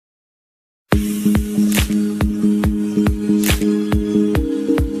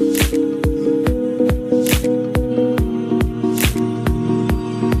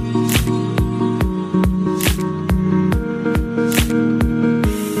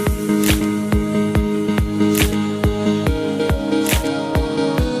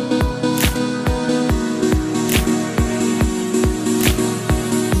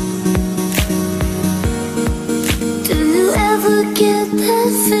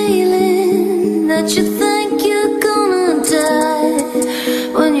you think you're gonna die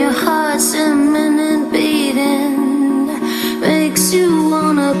when your heart's a minute beating, makes you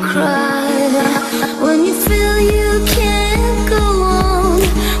wanna cry. When you feel you can't go on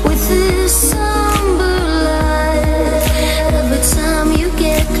with this somber life, every time you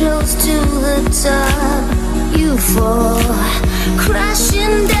get close to the top, you fall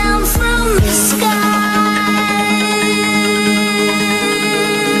crashing down from the sky,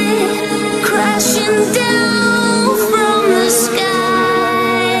 crashing down from the sky.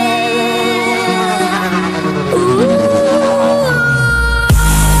 Ooh.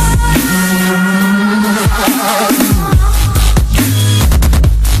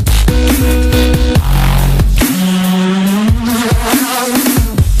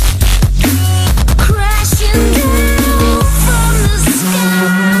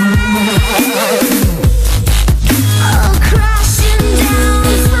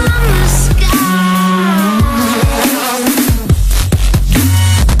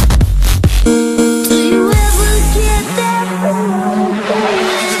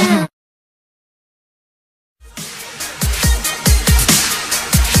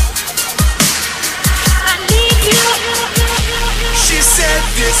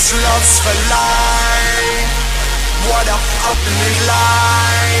 This love's for life. What a fucking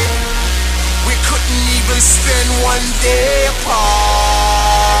lie. We couldn't even spend one day apart.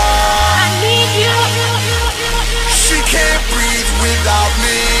 I need you. She can't breathe without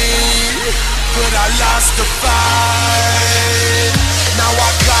me, but I lost the fight.